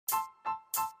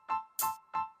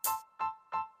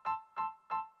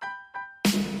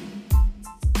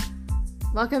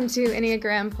Welcome to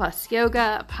Enneagram Plus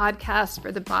Yoga, a podcast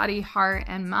for the body, heart,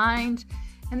 and mind.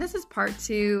 And this is part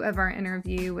 2 of our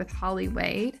interview with Holly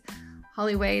Wade.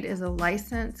 Holly Wade is a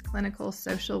licensed clinical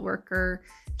social worker.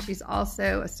 She's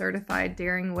also a certified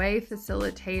Daring Way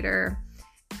facilitator,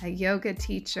 a yoga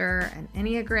teacher, an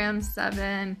Enneagram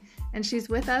 7, and she's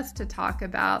with us to talk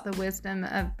about the wisdom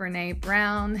of Brené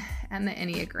Brown and the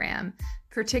Enneagram.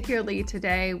 Particularly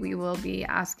today, we will be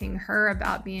asking her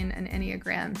about being an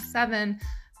Enneagram 7,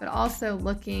 but also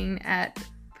looking at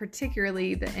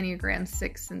particularly the Enneagram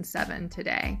 6 and 7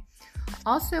 today.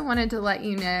 Also wanted to let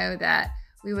you know that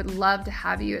we would love to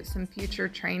have you at some future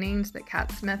trainings that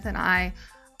Kat Smith and I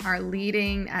are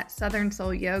leading at Southern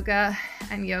Soul Yoga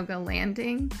and Yoga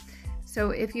Landing. So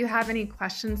if you have any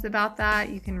questions about that,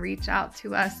 you can reach out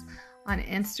to us on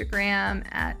Instagram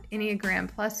at Enneagram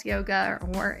Plus Yoga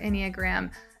or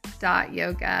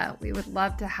Enneagram.yoga. We would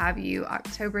love to have you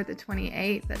October the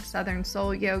 28th at Southern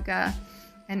Soul Yoga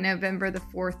and November the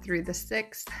 4th through the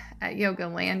 6th at Yoga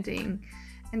Landing.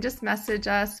 And just message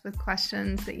us with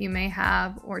questions that you may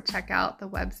have or check out the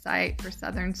website for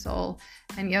Southern Soul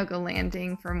and Yoga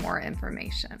Landing for more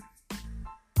information.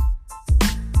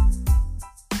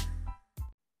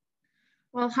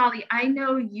 Well, Holly, I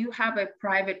know you have a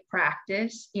private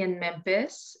practice in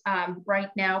Memphis right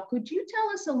now. Could you tell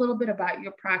us a little bit about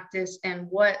your practice and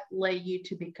what led you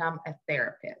to become a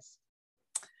therapist?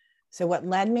 So what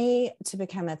led me to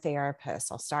become a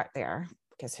therapist, I'll start there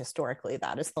because historically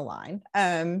that is the line,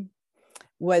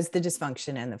 was the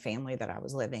dysfunction in the family that I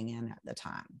was living in at the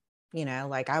time. You know,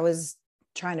 like I was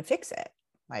trying to fix it.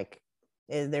 Like,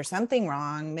 is there something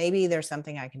wrong? Maybe there's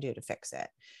something I can do to fix it.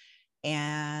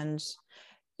 And,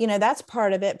 you know, that's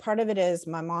part of it. Part of it is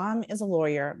my mom is a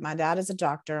lawyer. My dad is a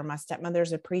doctor. My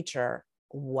stepmother's a preacher.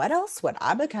 What else would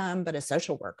I become but a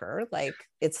social worker? Like,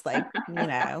 it's like, you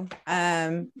know,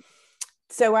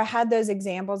 so I had those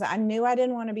examples. I knew I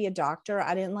didn't want to be a doctor.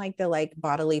 I didn't like the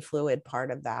bodily fluid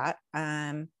part of that.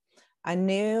 I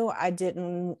knew I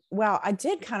didn't, I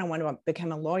did kind of want to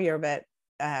become a lawyer, but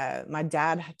my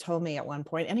dad told me at one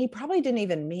point, and he probably didn't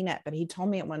even mean it, but he told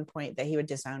me at one point that he would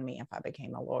disown me if I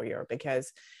became a lawyer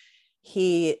because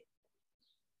his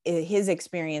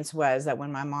experience was that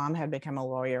when my mom had become a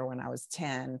lawyer when I was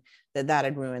 10, that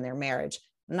had ruined their marriage.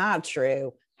 Not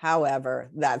true. However,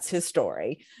 that's his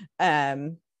story.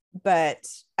 But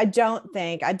I don't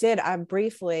think I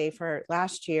briefly for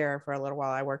last year, for a little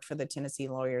while, I worked for the Tennessee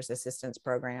Lawyers Assistance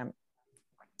Program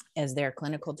as their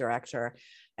clinical director.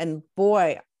 And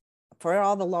boy, for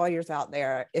all the lawyers out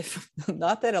there, if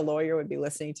not that a lawyer would be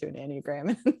listening to an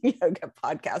Enneagram and yoga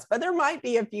podcast, but there might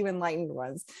be a few enlightened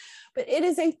ones, but it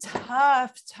is a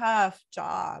tough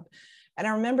job. And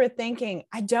I remember thinking,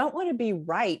 I don't want to be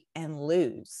right and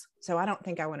lose. So I don't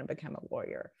think I want to become a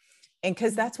lawyer. And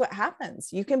because that's what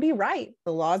happens. You can be right.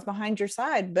 The law is behind your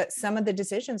side, but some of the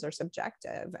decisions are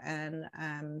subjective and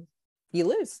you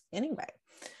lose anyway.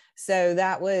 So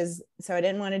I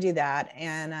didn't want to do that.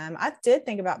 And I did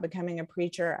think about becoming a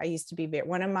preacher. I used to be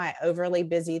one of my overly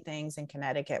busy things in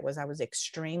Connecticut was I was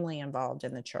extremely involved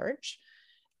in the church.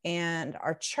 And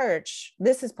our church,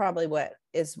 this is probably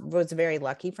was very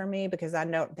lucky for me because I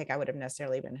don't think I would have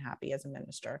necessarily been happy as a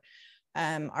minister.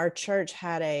 Our church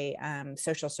had a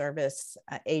social service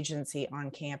agency on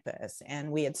campus,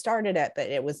 and we had started it, but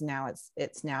it's now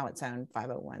its own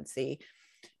 501c.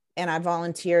 And I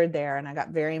volunteered there and I got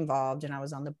very involved and I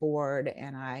was on the board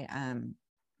and I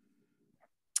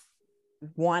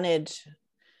wanted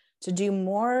to do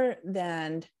more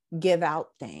than give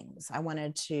out things. I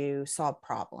wanted to solve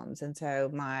problems. And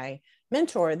so my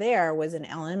mentor there was an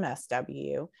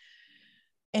LMSW,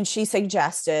 and she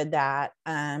suggested that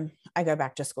I go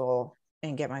back to school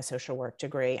and get my social work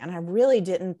degree. And I really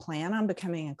didn't plan on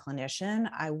becoming a clinician.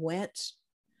 I went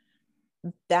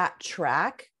that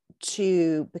track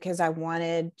because I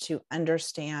wanted to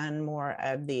understand more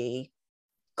of the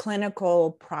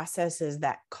clinical processes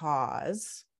that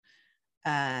cause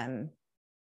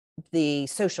the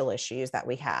social issues that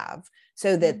we have,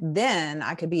 so that then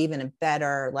I could be even a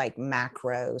better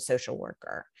macro social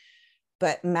worker.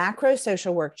 But macro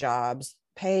social work jobs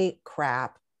pay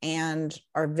crap and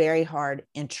are very hard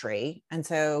entry. And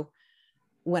so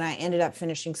when I ended up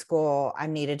finishing school, I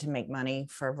needed to make money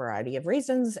for a variety of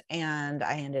reasons. And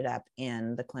I ended up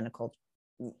in the clinical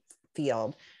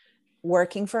field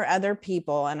working for other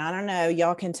people. And I don't know,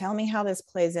 y'all can tell me how this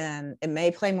plays in. It may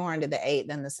play more into the 8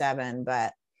 than the 7,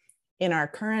 but in our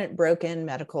current broken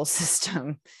medical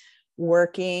system,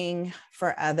 working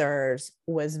for others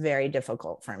was very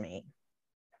difficult for me.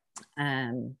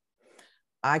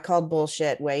 I called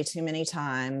bullshit way too many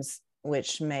times,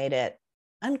 which made it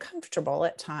uncomfortable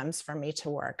at times for me to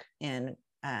work in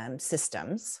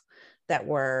systems that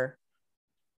were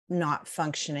not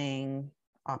functioning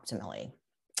optimally.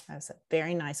 That's a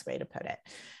very nice way to put it.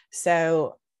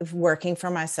 So working for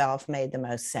myself made the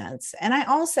most sense. And I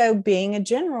also, being a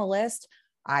generalist,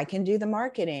 I can do the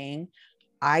marketing,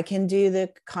 I can do the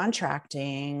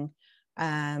contracting.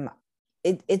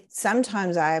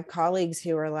 Sometimes I have colleagues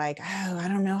who are like, oh, I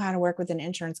don't know how to work with an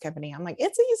insurance company. I'm like,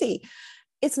 it's easy.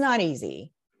 It's not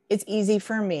easy. It's easy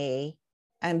for me.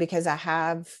 And because I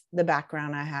have the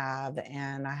background I have,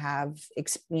 and I have,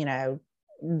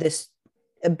 this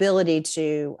ability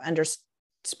to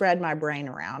spread my brain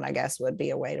around, I guess would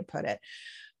be a way to put it.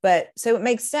 But so it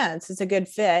makes sense. It's a good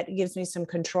fit. It gives me some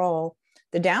control.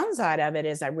 The downside of it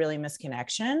is I really miss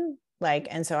connection.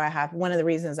 And so I have, one of the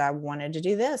reasons I wanted to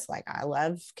do this, I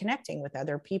love connecting with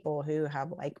other people who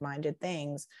have like-minded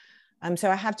things. So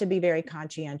I have to be very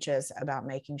conscientious about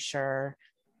making sure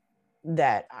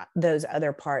that those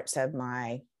other parts of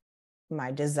my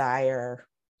desire,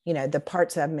 the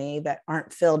parts of me that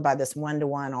aren't filled by this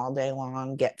one-to-one all day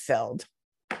long, get filled.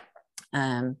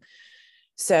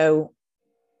 So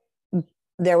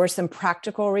there were some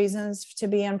practical reasons to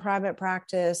be in private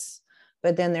practice,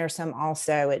 but then there's some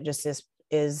also, it just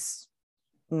is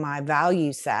my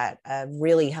value set of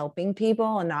really helping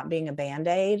people and not being a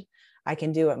Band-Aid. I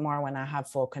can do it more when I have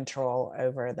full control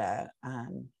over the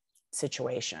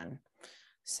situation.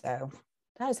 So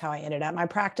that is how I ended up. My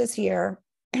practice here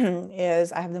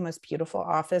is, I have the most beautiful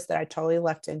office that I totally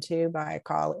lucked into by a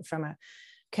call from a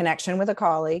connection with a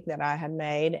colleague that I had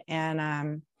made.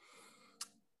 And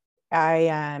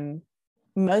I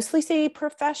mostly see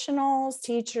professionals,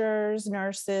 teachers,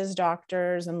 nurses,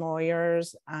 doctors, and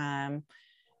lawyers. And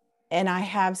I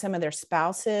have some of their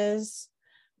spouses.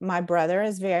 My brother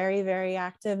is very, very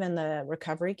active in the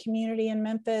recovery community in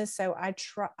Memphis. So I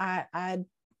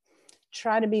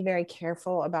try to be very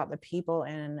careful about the people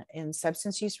in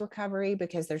substance use recovery,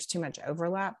 because there's too much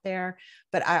overlap there.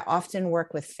 But I often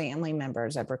work with family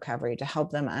members of recovery to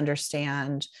help them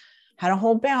understand how to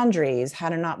hold boundaries, how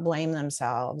to not blame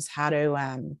themselves, how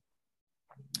to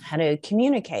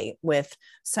communicate with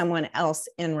someone else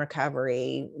in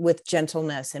recovery with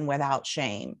gentleness and without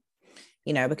shame,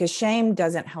 because shame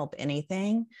doesn't help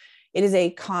anything. It is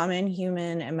a common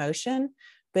human emotion,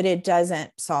 but it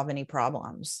doesn't solve any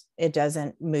problems. It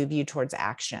doesn't move you towards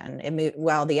action.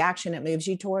 The action it moves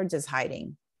you towards is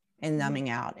hiding and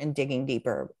numbing out and digging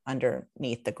deeper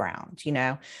underneath the ground,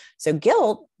 So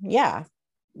guilt, yeah,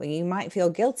 you might feel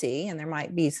guilty, and there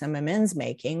might be some amends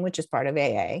making, which is part of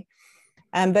AA.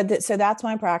 So that's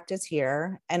my practice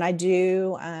here. And I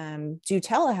do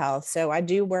telehealth. So I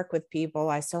do work with people.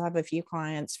 I still have a few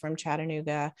clients from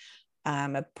Chattanooga.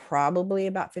 Probably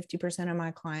about 50% of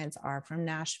my clients are from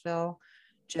Nashville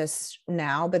just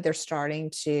now, but they're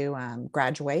starting to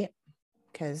graduate,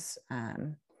 because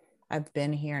I've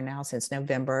been here now since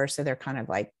November. So they're kind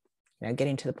of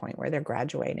getting to the point where they're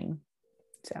graduating.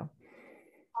 So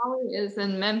Holly is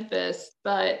in Memphis,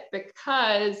 but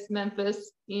because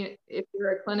Memphis, if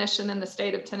you're a clinician in the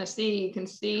state of Tennessee, you can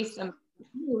see some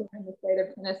people in the state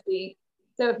of Tennessee.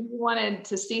 So if you wanted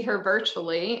to see her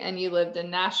virtually and you lived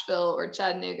in Nashville or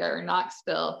Chattanooga or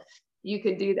Knoxville, you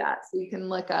could do that. So you can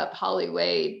look up Holly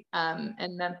Wade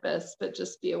in Memphis, but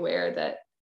just be aware that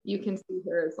you can see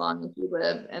her as long as you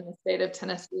live in the state of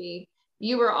Tennessee.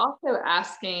 You were also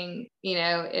asking,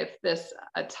 if this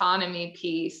autonomy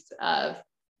piece of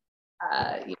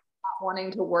not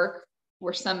wanting to work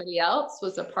for somebody else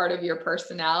was a part of your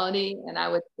personality. And I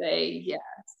would say yes.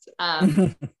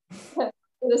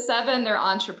 The 7, they're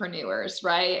entrepreneurs,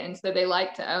 right? And so they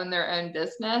like to own their own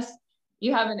business.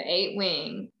 You have an 8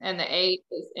 wing, and the 8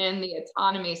 is in the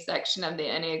autonomy section of the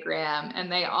Enneagram.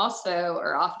 And they also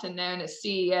are often known as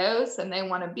CEOs, and they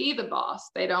want to be the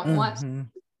boss. They don't want to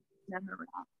them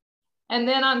around. And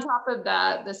then on top of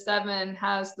that, the 7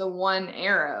 has the 1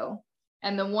 arrow.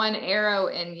 And the 1 arrow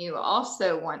in you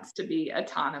also wants to be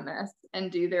autonomous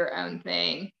and do their own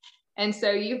thing. And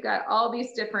so you've got all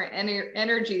these different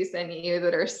energies in you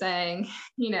that are saying,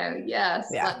 yes,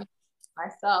 let me be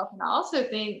myself. And I also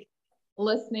think,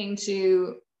 listening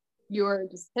to your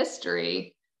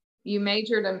history, you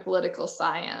majored in political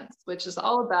science, which is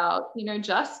all about,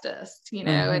 justice,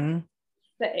 and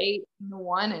the 8 and the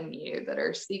 1 in you that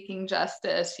are seeking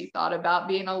justice. You thought about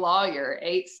being a lawyer.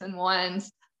 8s and 1s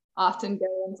often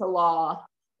go into law.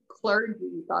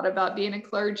 Clergy, thought about being a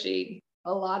clergy. I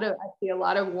see a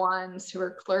lot of 1s who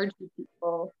are clergy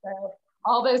people. So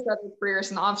all those other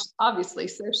careers, and obviously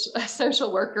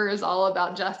social worker is all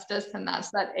about justice, and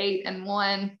that's that 8 and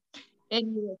 1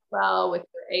 in you as well, with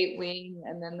your 8 wing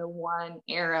and then the 1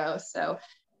 arrow. So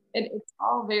It's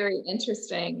all very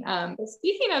interesting. But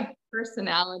speaking of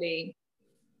personality,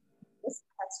 this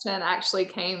question actually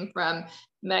came from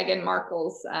Meghan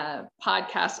Markle's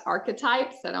podcast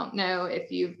Archetypes. I don't know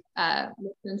if you've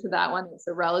listened to that one. It's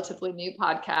a relatively new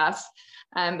podcast,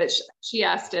 but she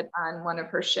asked it on one of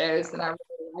her shows, and I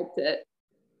really liked it.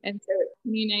 And so,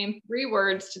 can you name 3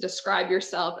 words to describe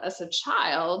yourself as a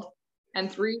child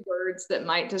and 3 words that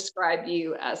might describe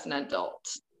you as an adult?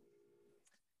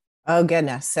 Oh,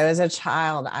 goodness. So as a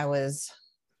child, I was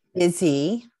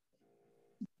busy,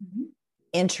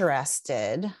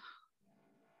 interested,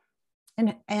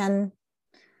 and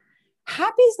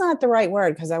happy is not the right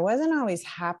word, because I wasn't always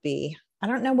happy. I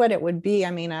don't know what it would be. I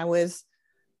mean, I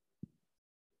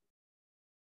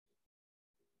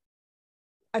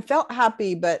felt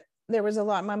happy, but there was a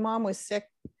lot. My mom was sick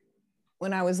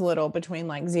when I was little, between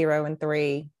like 0 and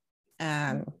 3.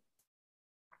 And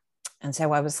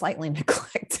so I was slightly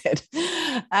neglected,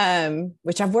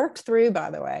 which I've worked through,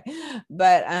 by the way.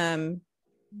 But I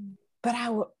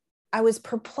was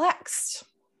perplexed.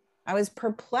 I was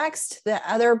perplexed that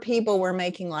other people were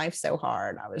making life so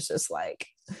hard. I was just like,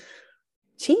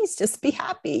 geez, just be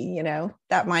happy. You know,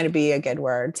 that might be a good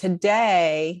word.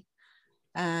 Today,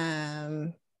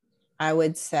 I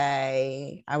would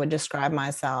say, I would describe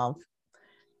myself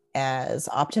as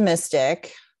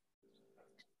optimistic,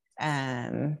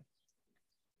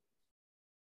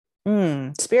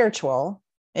 spiritual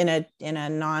in a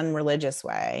non-religious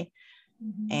way,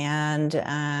 and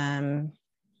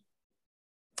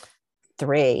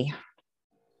 3,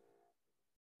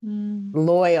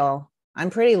 loyal. I'm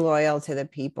pretty loyal to the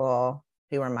people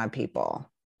who are my people.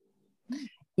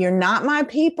 You're not my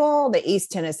people, the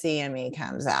East Tennessee in me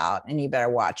comes out, and you better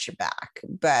watch your back.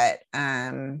 But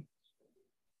I'm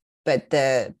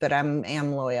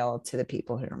loyal to the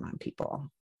people who are my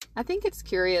people. I think it's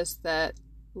curious that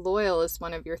loyal is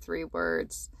one of your 3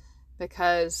 words,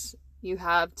 because you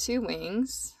have 2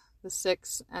 wings, the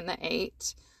 6 and the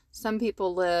 8. Some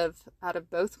people live out of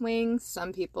both wings.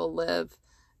 Some people live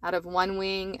out of 1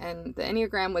 wing. And the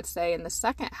Enneagram would say in the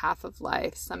second half of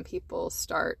life, some people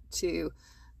start to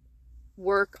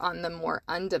work on the more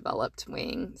undeveloped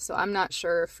wing. So I'm not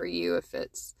sure for you if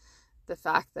it's the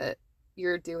fact that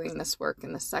you're doing this work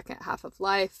in the second half of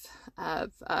life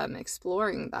of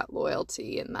exploring that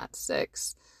loyalty in that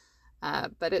 6.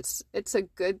 But it's a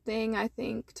good thing, I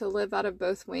think, to live out of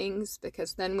both wings,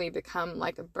 because then we become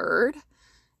like a bird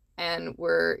and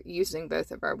we're using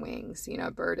both of our wings. You know,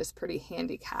 a bird is pretty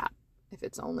handicapped if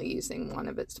it's only using one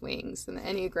of its wings. And the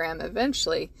Enneagram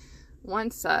eventually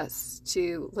wants us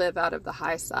to live out of the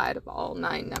high side of all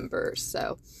 9 numbers.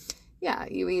 So yeah,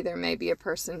 you either may be a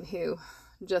person who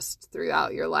just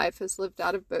throughout your life has lived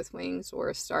out of both wings, or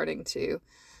is starting to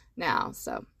now.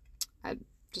 So I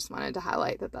just wanted to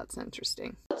highlight that that's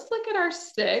interesting. Let's look at our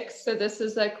 6. So this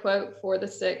is a quote for the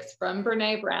 6 from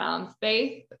Brene Brown.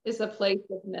 Faith is a place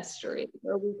of mystery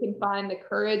where we can find the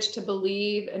courage to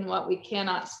believe in what we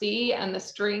cannot see and the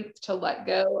strength to let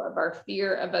go of our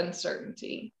fear of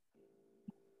uncertainty.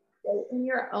 So in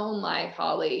your own life,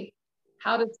 Holly,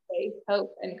 how does faith,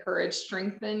 hope, and courage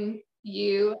strengthen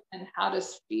you, and how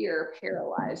does fear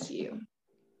paralyze you?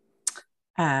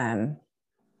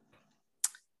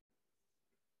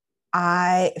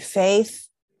 Faith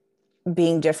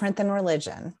being different than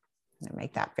religion, to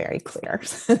make that very clear,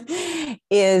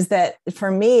 is that for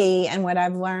me, and what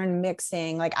I've learned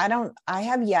mixing, like I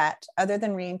have yet, other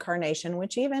than reincarnation,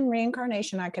 which even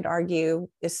reincarnation I could argue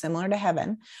is similar to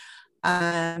heaven,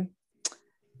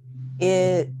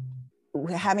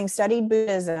 having studied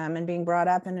Buddhism and being brought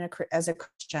up as a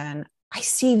Christian, I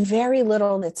see very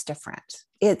little that's different.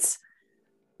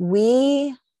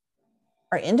 We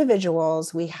are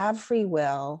individuals, we have free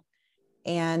will,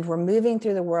 and we're moving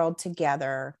through the world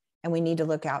together, and we need to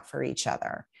look out for each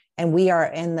other. And we are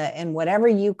in whatever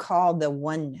you call the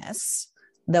oneness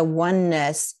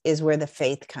is where the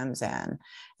faith comes in.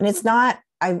 And it's not,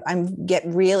 I get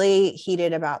really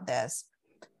heated about this.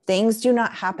 Things do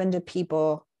not happen to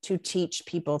people to teach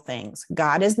people things.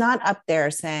 God is not up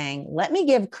there saying, let me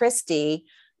give Christy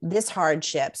this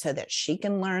hardship so that she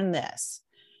can learn this.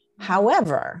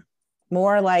 However,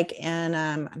 more like in,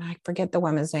 and I forget the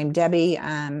woman's name, Debbie,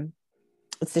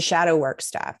 it's the shadow work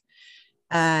stuff.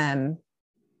 When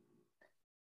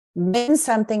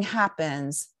something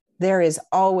happens, there is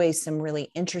always some really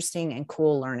interesting and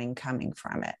cool learning coming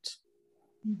from it.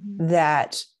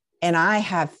 And I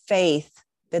have faith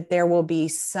that there will be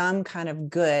some kind of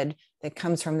good that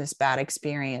comes from this bad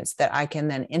experience that I can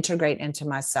then integrate into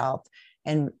myself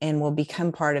and will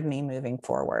become part of me moving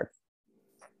forward.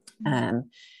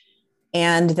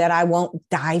 and that I won't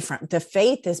die from. The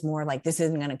faith is more like, this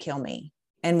isn't going to kill me.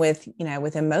 And with,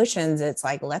 with emotions, it's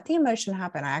like, let the emotion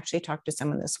happen. I actually talked to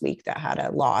someone this week that had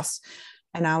a loss,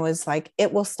 and I was like,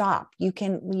 it will stop. You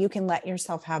can let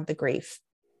yourself have the grief,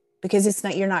 because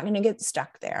you're not going to get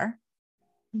stuck there.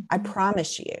 I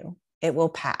promise you, it will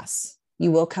pass.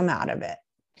 You will come out of it.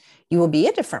 You will be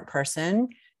a different person.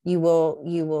 You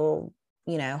will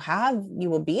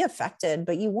be affected,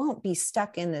 but you won't be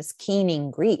stuck in this keening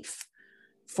grief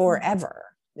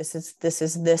forever. This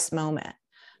is this moment,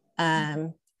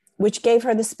 which gave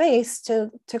her the space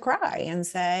to cry and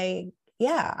say,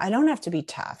 yeah, I don't have to be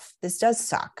tough. This does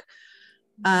suck.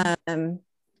 And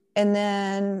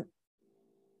then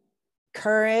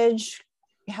courage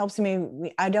helps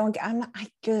me. I don't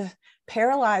get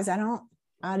paralyzed.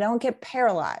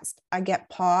 I get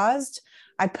paused.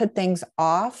 I put things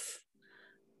off.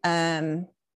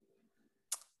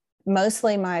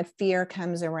 Mostly my fear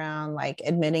comes around like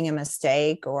admitting a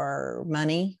mistake or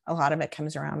money. A lot of it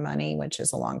comes around money, which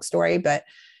is a long story, but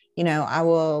I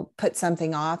will put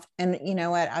something off. And you know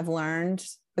what I've learned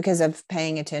because of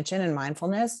paying attention and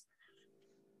mindfulness,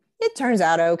 it turns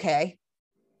out okay.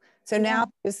 So now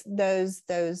those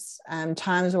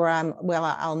times where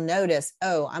I'll notice,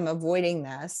 oh, I'm avoiding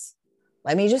this.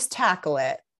 Let me just tackle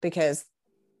it because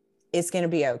it's going to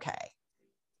be okay.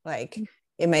 Like,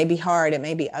 it may be hard, it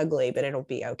may be ugly, but it'll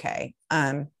be okay.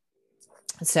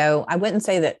 So I wouldn't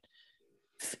say that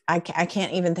I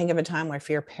can't even think of a time where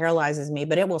fear paralyzes me,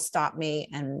 but it will stop me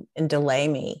and delay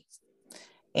me.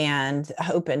 And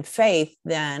hope and faith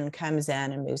then comes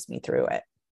in and moves me through it.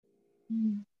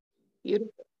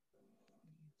 Beautiful.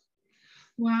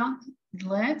 Well,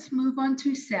 let's move on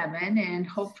to 7, and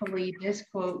hopefully this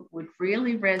quote would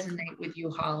really resonate with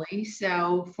you, Holly.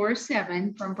 So for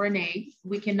 7 from Brene,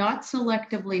 we cannot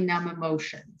selectively numb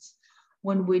emotions.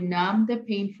 When we numb the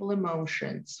painful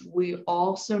emotions, we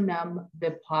also numb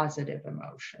the positive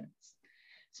emotions.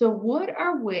 So what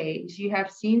are ways you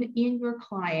have seen in your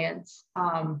clients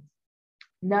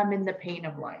numbing the pain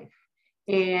of life?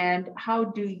 And how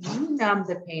do you numb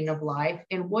the pain of life?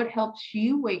 And what helps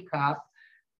you wake up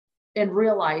and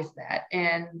realize that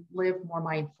and live more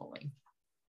mindfully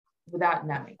without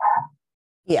numbing?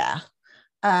 Yeah.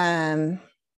 The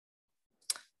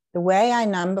way I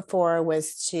numbed before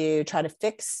was to try to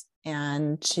fix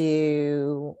and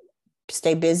to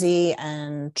stay busy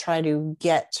and try to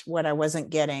get what I wasn't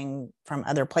getting from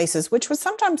other places, which was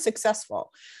sometimes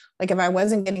successful. Like if I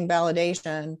wasn't getting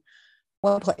validation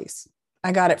one place,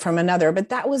 I got it from another, but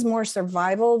that was more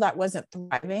survival. That wasn't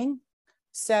thriving.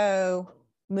 So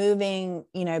moving,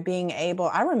 being able,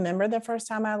 I remember the first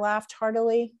time I laughed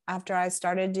heartily after I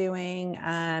started doing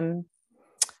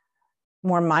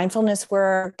more mindfulness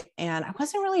work, and I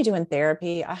wasn't really doing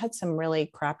therapy. I had some really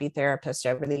crappy therapists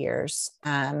over the years.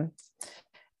 And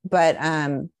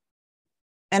I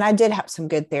did have some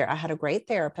good I had a great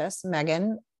therapist,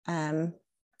 Megan,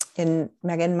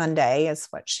 Megan Monday is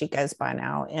what she goes by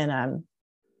now,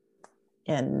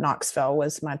 in Knoxville,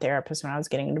 was my therapist when I was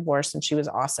getting a divorce, and she was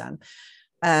awesome.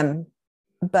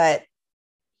 But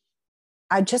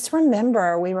I just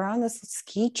remember we were on this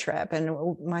ski trip,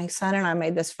 and my son and I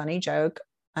made this funny joke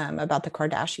about the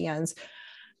Kardashians,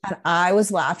 and I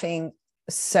was laughing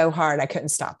so hard I couldn't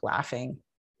stop laughing.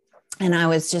 And I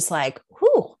was just like,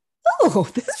 "Ooh,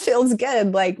 this feels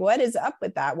good. Like, what is up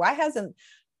with that? Why hasn't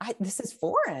this is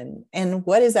foreign, and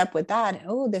what is up with that?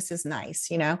 Oh, this is nice,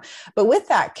 But with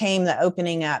that came the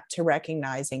opening up to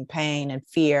recognizing pain and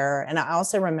fear. And I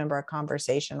also remember a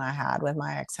conversation I had with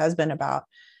my ex-husband about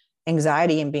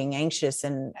anxiety and being anxious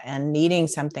and needing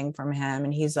something from him.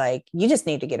 And he's like, you just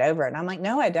need to get over it. And I'm like,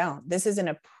 no, I don't. This is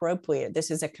a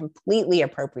completely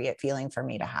appropriate feeling for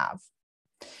me to have.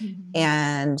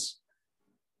 Mm-hmm.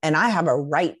 And I have a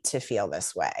right to feel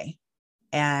this way.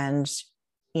 And,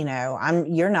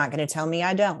 you're not going to tell me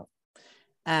I don't.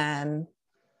 And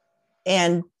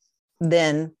then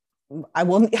I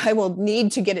will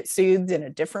need to get it soothed in a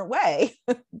different way,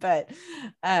 but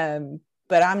I'm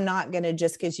not going to,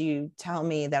 just because you tell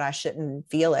me that I shouldn't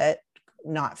feel it,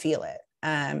 not feel it.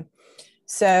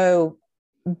 So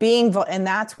and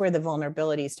that's where the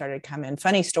vulnerability started coming.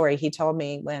 Funny story. He told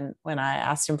me when I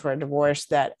asked him for a divorce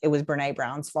that it was Brene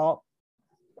Brown's fault.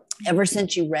 Ever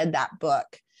since you read that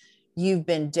book, you've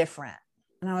been different.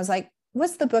 And I was like,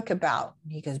 what's the book about?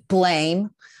 He goes, blame.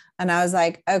 And I was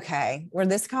like, okay, where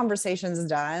this conversation's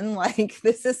done, like,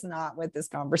 this is not what this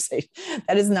conversation,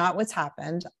 that is not what's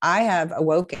happened. I have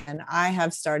awoken. I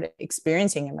have started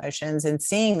experiencing emotions and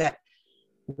seeing that,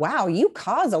 wow, you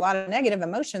cause a lot of negative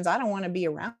emotions. I don't want to be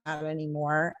around that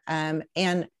anymore. And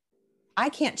I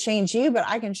can't change you, but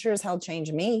I can sure as hell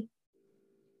change me.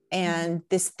 And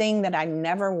this thing that I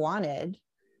never wanted,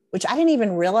 which I didn't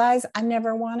even realize I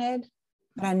never wanted,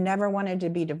 but I never wanted to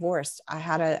be divorced. I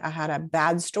had a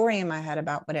bad story in my head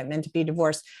about what it meant to be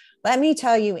divorced. Let me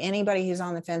tell you, anybody who's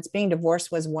on the fence, being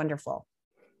divorced was wonderful.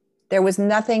 There was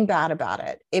nothing bad about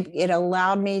it. It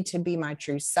allowed me to be my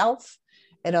true self.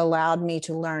 It allowed me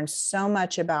to learn so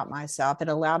much about myself. It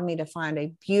allowed me to find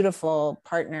a beautiful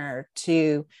partner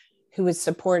who is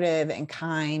supportive and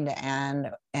kind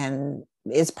and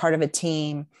is part of a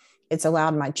team. It's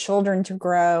allowed my children to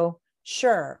grow.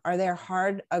 Sure. Are there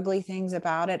hard, ugly things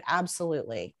about it?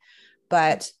 Absolutely.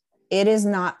 But it is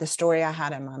not the story I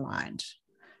had in my mind.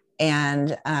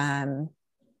 And I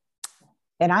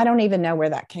don't even know where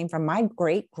that came from. My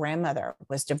great grandmother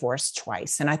was divorced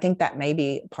twice. And I think that may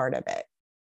be part of it.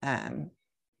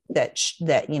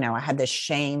 That, you know, I had this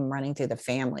shame running through the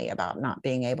family about not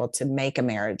being able to make a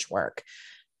marriage work.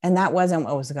 And that wasn't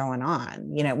what was going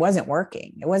on. You know, it wasn't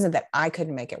working. It wasn't that I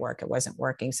couldn't make it work. It wasn't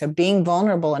working. So being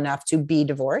vulnerable enough to be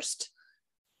divorced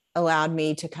allowed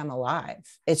me to come alive.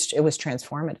 It was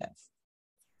transformative.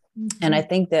 Mm-hmm. And I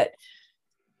think that,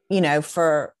 you know,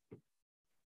 for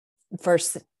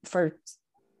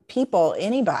people,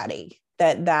 anybody,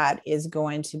 that is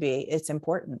going to be, it's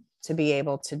important to be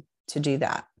able to do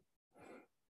that.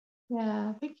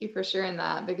 Yeah. Thank you for sharing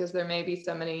that, because there may be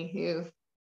somebody who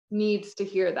needs to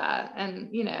hear that. And,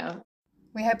 you know,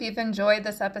 we hope you've enjoyed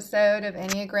this episode of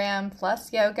Enneagram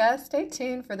Plus Yoga. Stay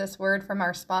tuned for this word from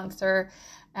our sponsor.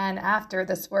 And after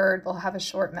this word, we'll have a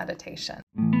short meditation.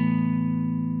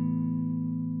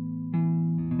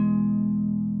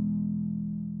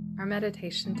 Our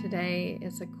meditation today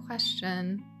is a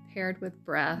question paired with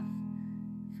breath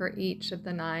for each of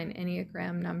the 9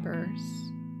 Enneagram numbers.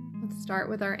 Let's start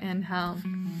with our inhale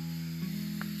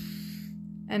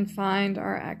and find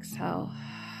our exhale.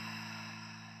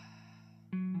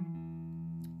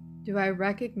 Do I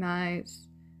recognize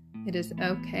it is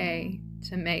okay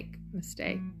to make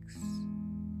mistakes?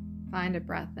 Find a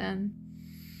breath in.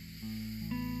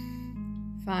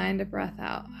 Find a breath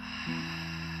out.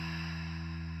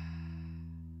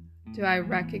 Do I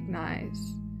recognize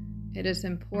it is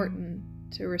important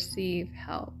to receive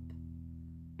help?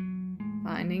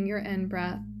 Finding your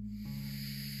in-breath.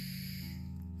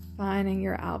 Finding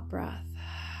your out-breath.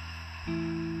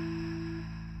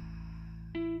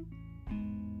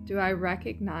 Do I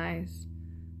recognize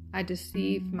I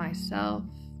deceive myself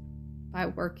by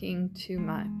working too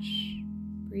much?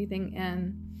 Breathing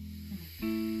in.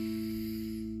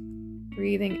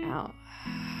 Breathing out.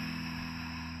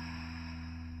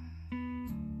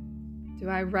 Do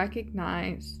I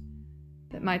recognize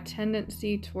that my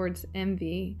tendency towards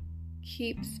envy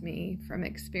keeps me from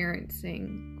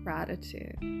experiencing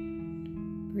gratitude?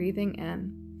 Breathing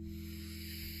in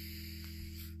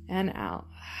and out.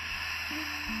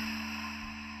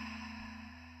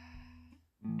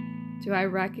 Do I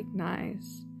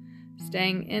recognize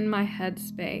staying in my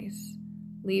headspace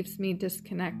leaves me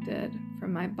disconnected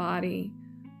from my body,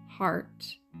 heart,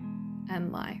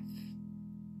 and life?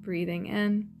 Breathing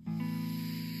in.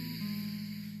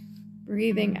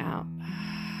 Breathing out.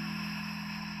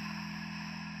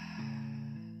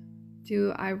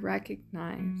 Do I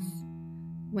recognize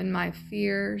when my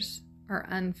fears are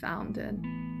unfounded?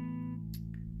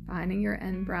 Finding your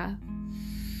in-breath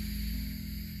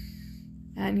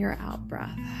and your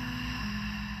out-breath.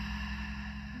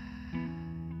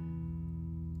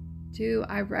 Do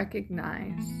I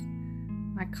recognize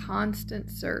my constant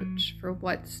search for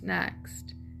what's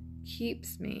next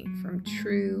keeps me from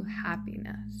true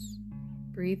happiness?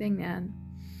 Breathing in.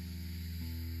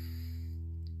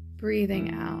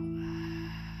 Breathing out.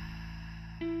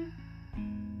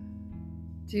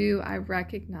 Do I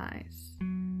recognize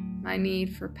my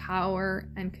need for power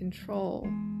and control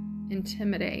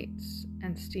intimidates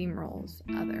and steamrolls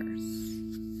others?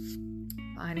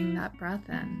 Finding that breath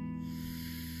in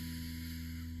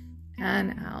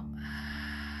and out.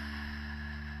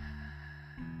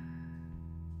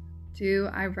 Do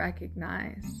I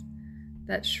recognize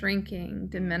that shrinking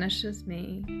diminishes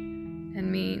me and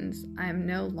means I am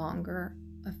no longer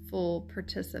a full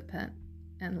participant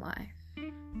in life?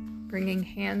 Bringing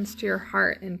hands to your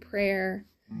heart in prayer,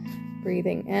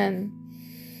 breathing in,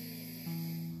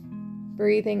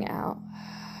 breathing out.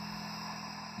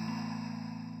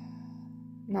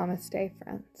 Namaste,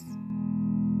 friends.